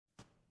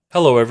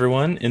Hello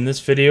everyone, in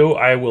this video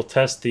I will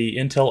test the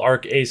Intel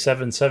ARC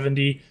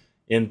A770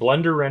 in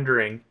Blender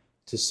rendering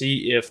to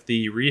see if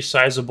the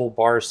resizable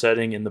bar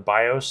setting in the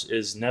BIOS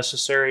is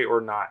necessary or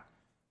not.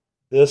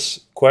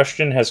 This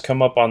question has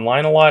come up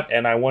online a lot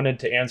and I wanted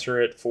to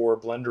answer it for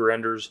Blender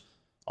renders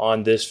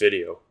on this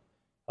video.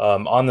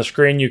 On the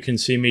screen you can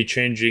see me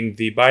changing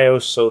the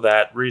BIOS so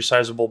that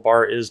resizable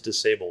bar is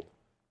disabled.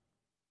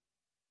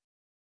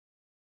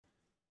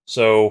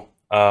 So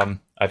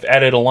I've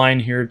added a line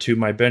here to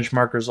my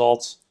benchmark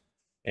results,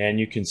 and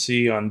you can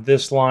see on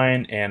this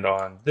line and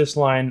on this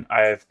line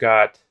I've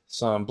got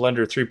some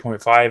Blender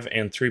 3.5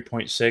 and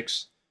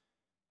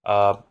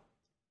 3.6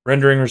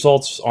 rendering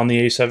results on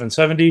the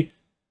A770,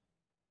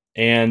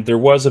 and there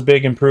was a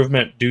big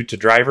improvement due to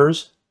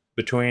drivers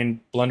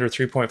between Blender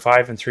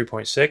 3.5 and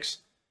 3.6.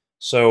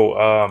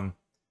 So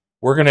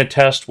we're going to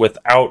test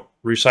without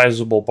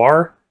resizable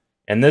bar,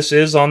 and this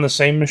is on the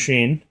same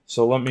machine,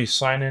 so let me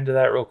sign into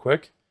that real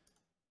quick.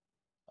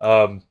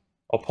 I'll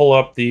pull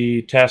up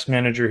the task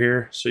manager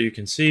here so you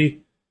can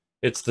see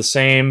it's the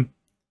same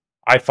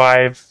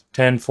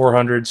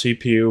i5-10400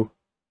 CPU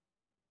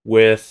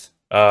with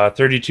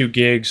 32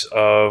 gigs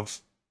of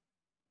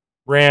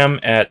RAM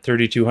at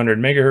 3200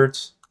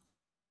 megahertz,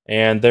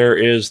 and there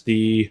is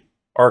the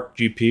ARC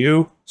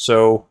GPU.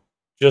 So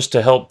just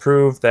to help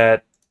prove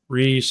that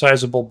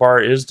resizable bar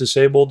is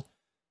disabled,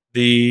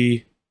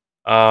 the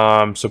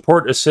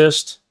support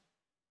assist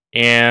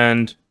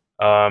and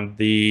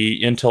the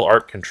Intel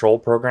ARC control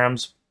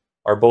programs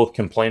are both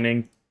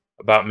complaining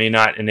about me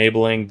not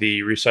enabling the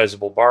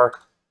resizable bar.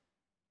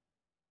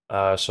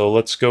 So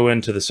let's go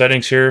into the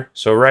settings here.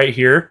 So right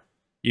here,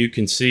 you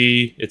can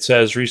see it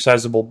says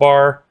resizable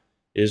bar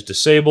is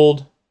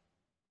disabled.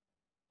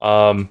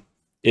 It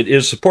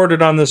is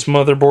supported on this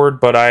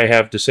motherboard, but I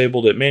have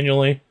disabled it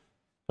manually.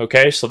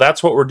 Okay, so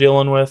that's what we're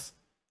dealing with.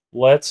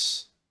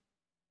 Let's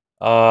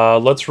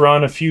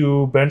run a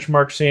few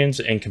benchmark scenes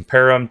and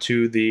compare them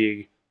to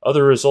the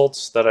other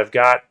results that I've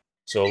got.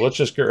 So let's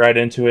just get right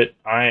into it.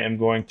 I am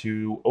going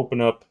to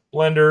open up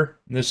Blender.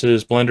 This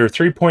is Blender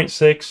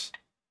 3.6,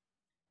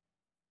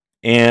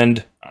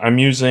 and I'm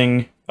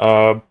using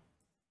the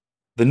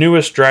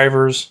newest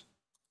drivers,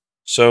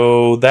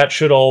 so that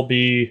should all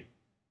be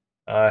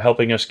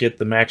helping us get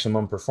the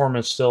maximum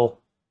performance still.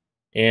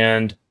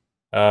 And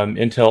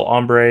Intel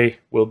Ombre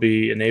will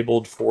be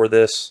enabled for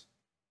this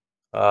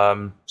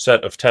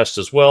set of tests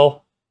as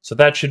well. So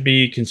that should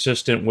be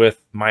consistent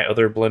with my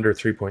other Blender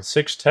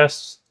 3.6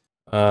 tests.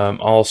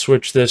 I'll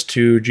switch this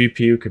to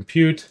GPU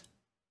compute.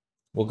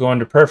 We'll go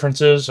into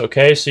preferences.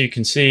 Okay, so you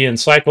can see in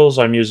cycles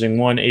I'm using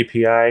one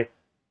API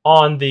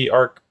on the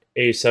ARC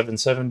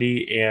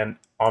A770 and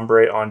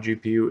Ombre on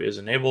GPU is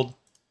enabled.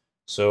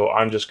 So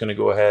I'm just going to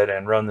go ahead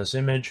and run this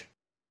image.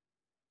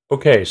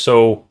 Okay,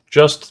 so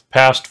just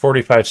past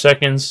 45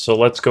 seconds, so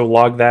let's go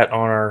log that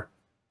on our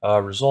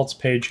results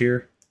page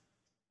here.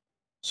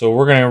 So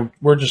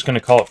we're just gonna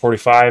call it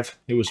 45.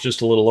 It was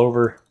just a little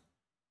over,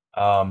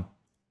 and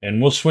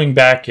we'll swing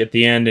back at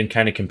the end and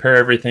kind of compare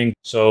everything.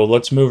 So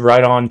let's move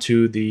right on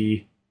to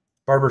the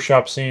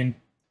barbershop scene.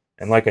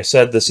 And like I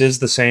said, this is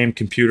the same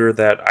computer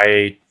that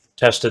I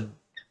tested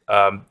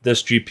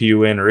this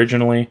GPU in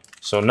originally.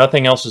 So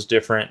nothing else is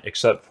different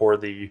except for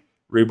the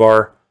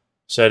REBAR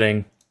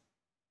setting.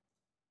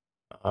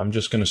 I'm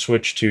just going to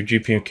switch to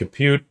GPU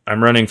compute.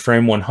 I'm running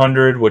frame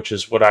 100, which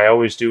is what I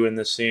always do in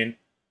this scene.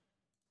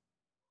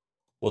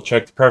 We'll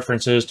check the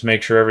preferences to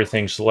make sure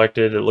everything's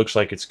selected. It looks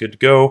like it's good to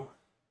go.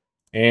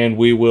 And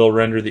we will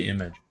render the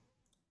image.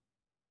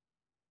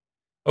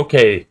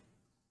 Okay,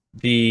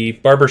 the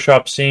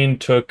barbershop scene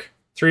took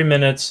 3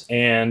 minutes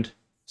and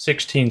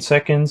 16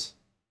 seconds,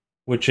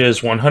 which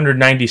is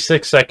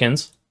 196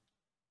 seconds.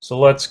 So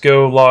let's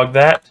go log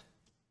that.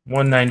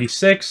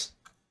 196.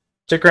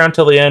 Stick around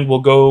till the end.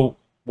 We'll go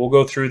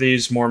through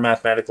these more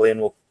mathematically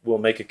and we'll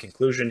make a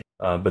conclusion.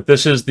 But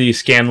this is the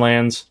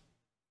Scanlands,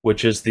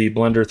 which is the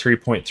Blender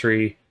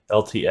 3.3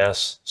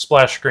 LTS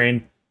splash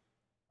screen.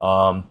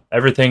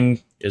 Everything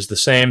is the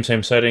same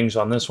settings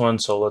on this one,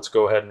 so let's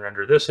go ahead and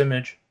render this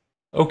image.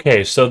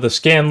 Okay, so the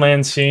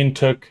Scanlands scene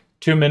took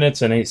 2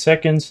 minutes and 8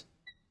 seconds,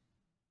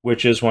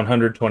 which is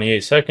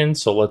 128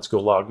 seconds, so let's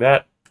go log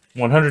that.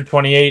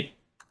 128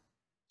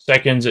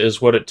 seconds is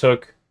what it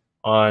took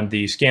on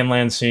the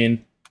Scanlands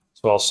scene,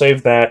 so I'll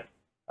save that.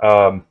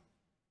 And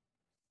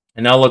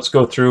now let's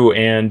go through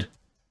and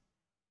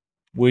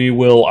we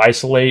will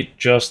isolate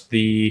just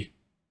the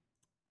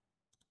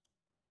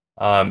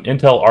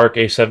Intel ARC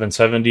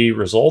A770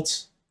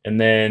 results, and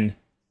then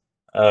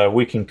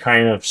we can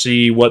kind of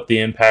see what the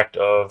impact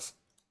of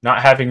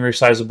not having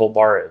resizable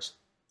bar is.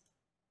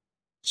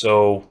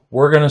 So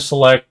we're going to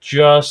select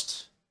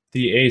just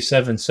the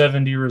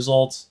A770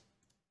 results.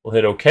 We'll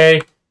hit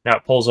OK. Now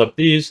it pulls up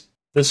these.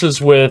 This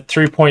is with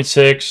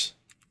 3.6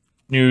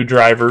 new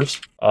drivers.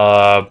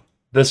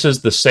 This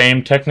is the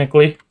same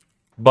technically,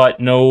 but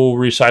no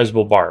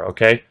resizable bar,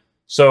 okay?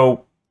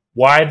 So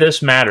why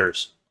this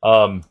matters.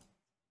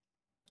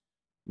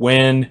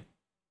 When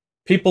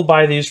people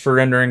buy these for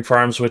rendering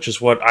farms, which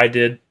is what I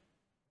did,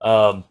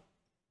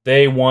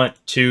 they want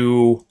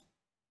to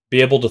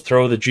be able to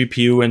throw the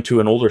GPU into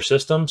an older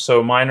system.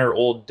 So mine are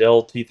old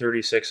Dell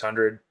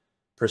T3600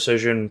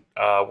 precision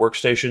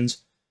workstations.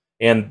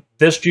 And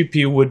this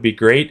GPU would be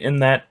great in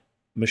that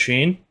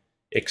machine,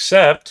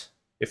 except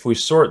if we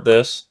sort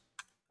this,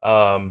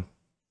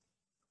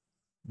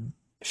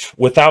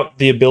 without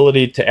the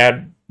ability to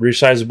add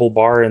resizable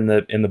bar in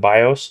the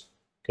BIOS,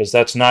 because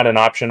that's not an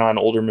option on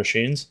older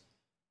machines,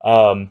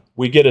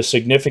 we get a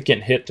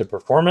significant hit to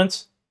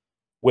performance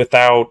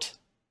without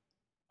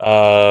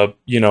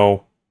you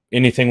know,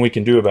 anything we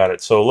can do about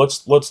it. So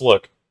let's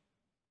look.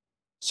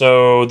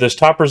 So this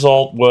top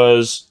result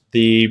was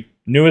the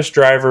newest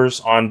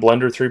drivers on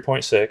Blender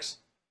 3.6,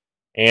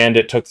 and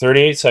it took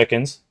 38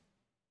 seconds.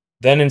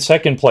 Then in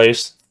second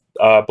place,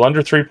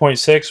 Blender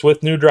 3.6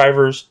 with new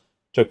drivers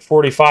took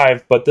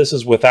 45, but this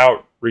is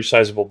without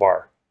resizable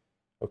bar.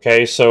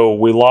 Okay, so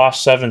we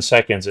lost 7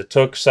 seconds. It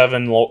took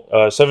 7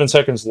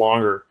 seconds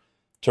longer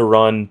to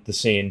run the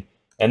scene.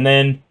 And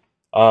then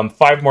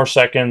 5 more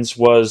seconds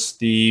was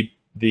the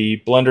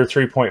Blender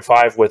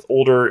 3.5 with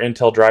older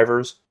Intel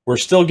drivers. We're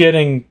still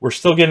getting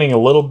a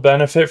little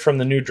benefit from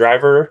the new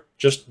driver,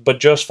 but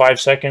just 5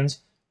 seconds,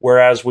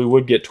 whereas we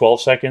would get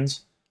 12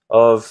 seconds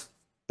of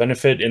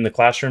benefit in the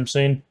classroom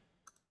scene.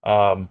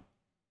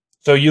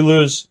 So you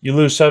lose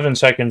 7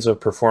 seconds of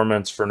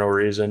performance for no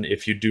reason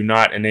if you do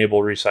not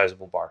enable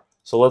resizable bar.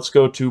 So let's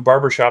go to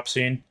Barbershop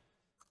scene.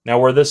 Now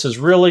where this is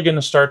really going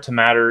to start to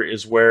matter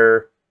is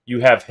where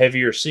you have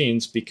heavier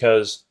scenes,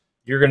 because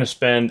you're going to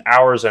spend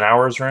hours and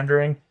hours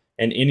rendering,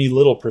 and any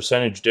little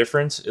percentage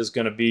difference is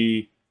going to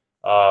be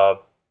a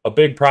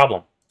big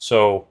problem.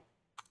 So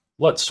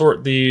let's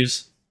sort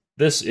these.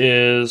 This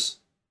is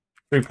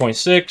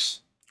 3.6,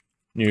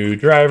 new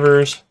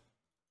drivers.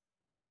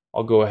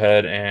 I'll go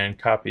ahead and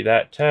copy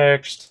that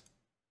text.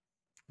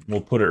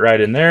 We'll put it right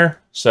in there.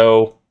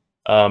 So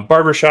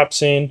Barbershop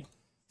scene,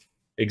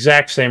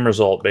 exact same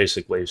result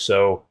basically.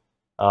 So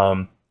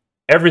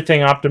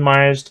everything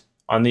optimized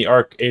on the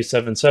ARC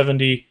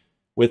A770.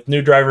 With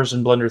new drivers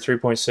in Blender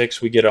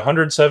 3.6, we get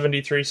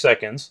 173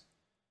 seconds.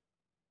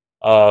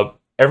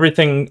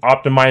 Everything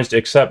optimized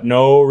except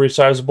no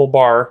resizable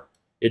bar.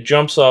 It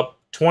jumps up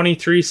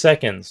 23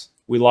 seconds.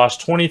 We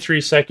lost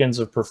 23 seconds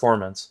of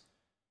performance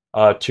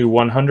to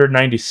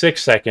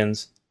 196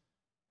 seconds.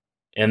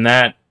 And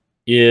that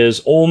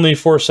is only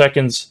 4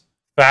 seconds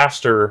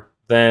faster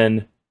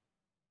than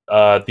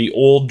the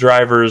old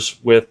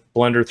drivers with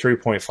Blender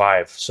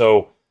 3.5.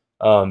 So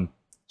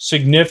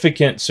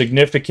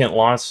significant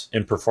loss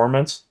in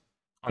performance.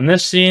 On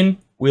this scene,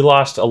 we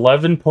lost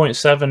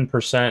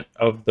 11.7%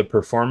 of the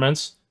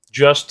performance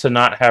just to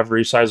not have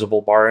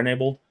resizable bar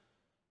enabled.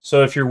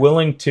 So if you're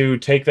willing to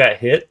take that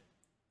hit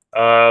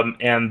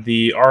and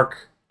the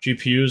ARC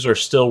GPUs are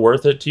still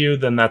worth it to you,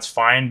 then that's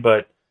fine.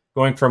 But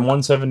going from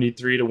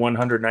 173 to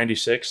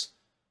 196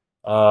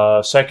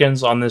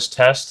 seconds on this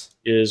test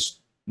is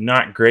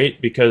not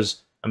great,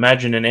 because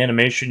imagine in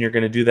animation you're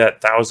going to do that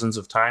thousands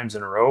of times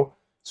in a row.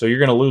 So you're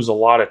going to lose a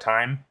lot of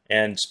time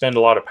and spend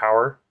a lot of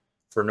power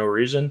for no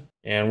reason.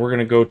 And we're going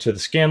to go to the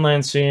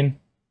Scanlands scene,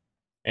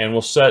 and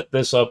we'll set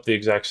this up the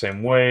exact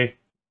same way.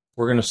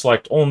 We're going to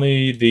select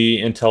only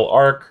the Intel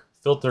ARC,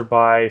 filter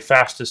by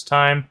fastest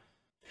time.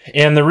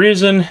 And the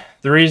reason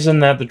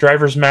that the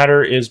drivers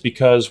matter is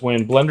because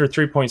when Blender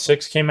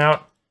 3.6 came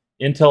out,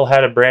 Intel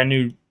had a brand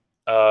new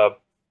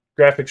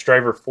graphics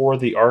driver for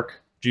the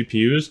ARC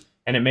GPUs,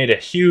 and it made a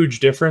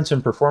huge difference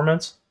in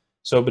performance.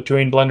 So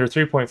between Blender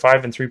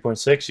 3.5 and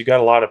 3.6, you got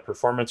a lot of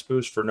performance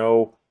boost for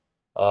no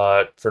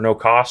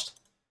cost.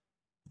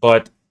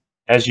 But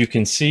as you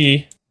can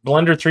see,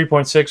 Blender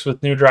 3.6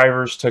 with new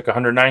drivers took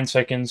 109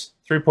 seconds.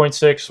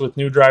 3.6 with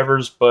new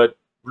drivers but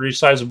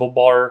resizable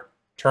bar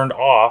turned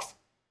off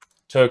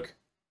took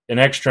an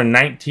extra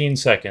 19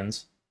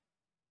 seconds.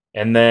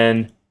 And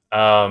then,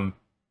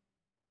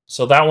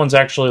 so that one's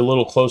actually a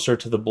little closer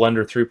to the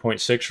Blender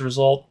 3.6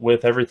 result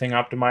with everything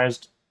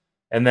optimized.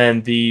 And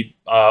then the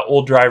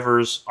old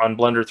drivers on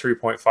Blender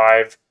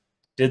 3.5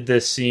 did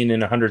this scene in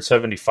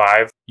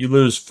 175. You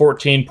lose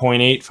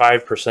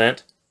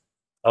 14.85%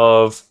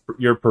 of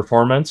your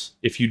performance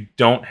if you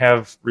don't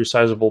have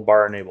resizable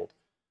bar enabled.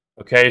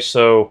 Okay,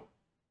 so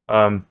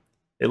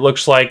it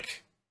looks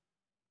like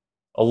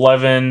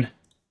 11,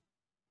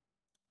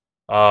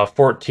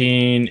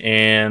 14,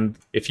 and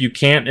if you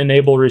can't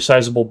enable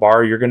resizable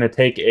bar, you're going to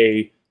take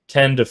a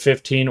 10 to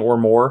 15 or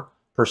more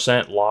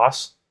 %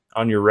 loss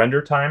on your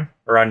render time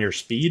or on your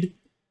speed,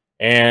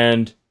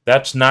 and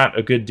that's not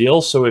a good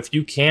deal. So if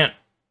you can't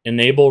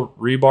enable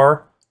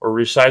rebar or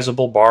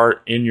resizable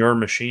bar in your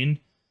machine,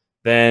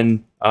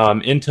 then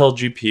Intel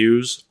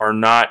GPUs are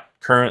not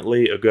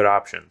currently a good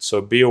option. So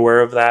be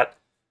aware of that.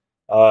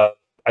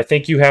 I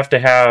think you have to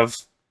have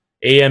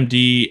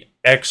AMD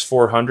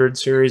X400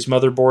 series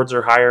motherboards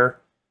or higher,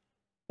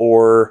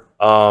 or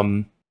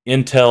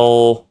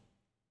Intel,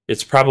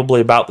 it's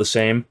probably about the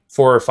same,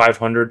 400 or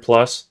 500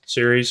 plus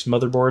series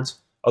motherboards.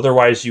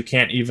 Otherwise, you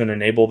can't even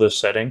enable this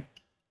setting.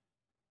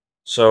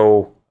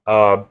 So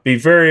be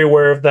very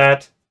aware of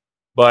that.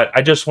 But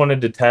I just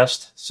wanted to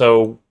test.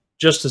 So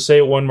just to say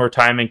it one more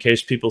time in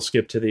case people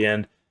skip to the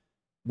end,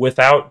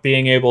 without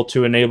being able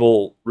to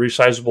enable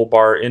resizable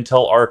bar,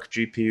 Intel Arc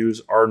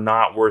GPUs are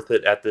not worth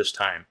it at this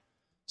time.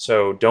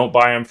 So don't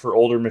buy them for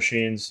older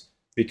machines.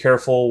 Be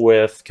careful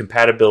with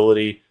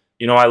compatibility.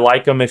 You know, I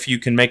like them if you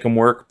can make them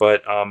work,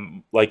 but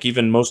like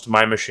even most of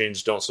my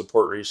machines don't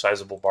support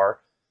resizable bar.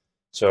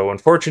 So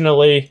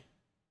unfortunately,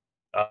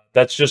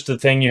 that's just the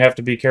thing you have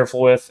to be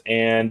careful with,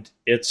 and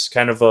it's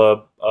kind of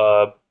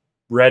a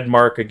red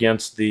mark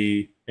against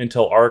the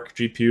Intel Arc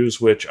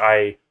GPUs, which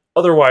I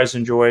otherwise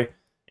enjoy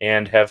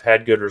and have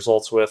had good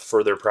results with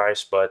for their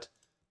price. But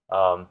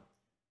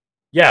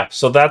yeah,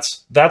 so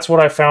that's what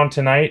I found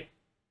tonight.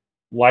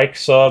 Like,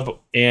 sub,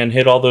 and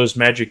hit all those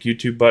magic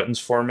YouTube buttons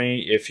for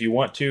me if you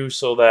want to,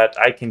 so that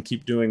I can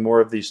keep doing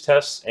more of these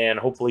tests and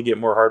hopefully get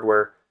more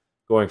hardware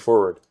going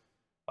forward.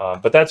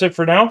 But that's it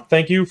for now.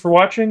 Thank you for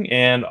watching,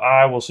 and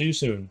I will see you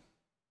soon.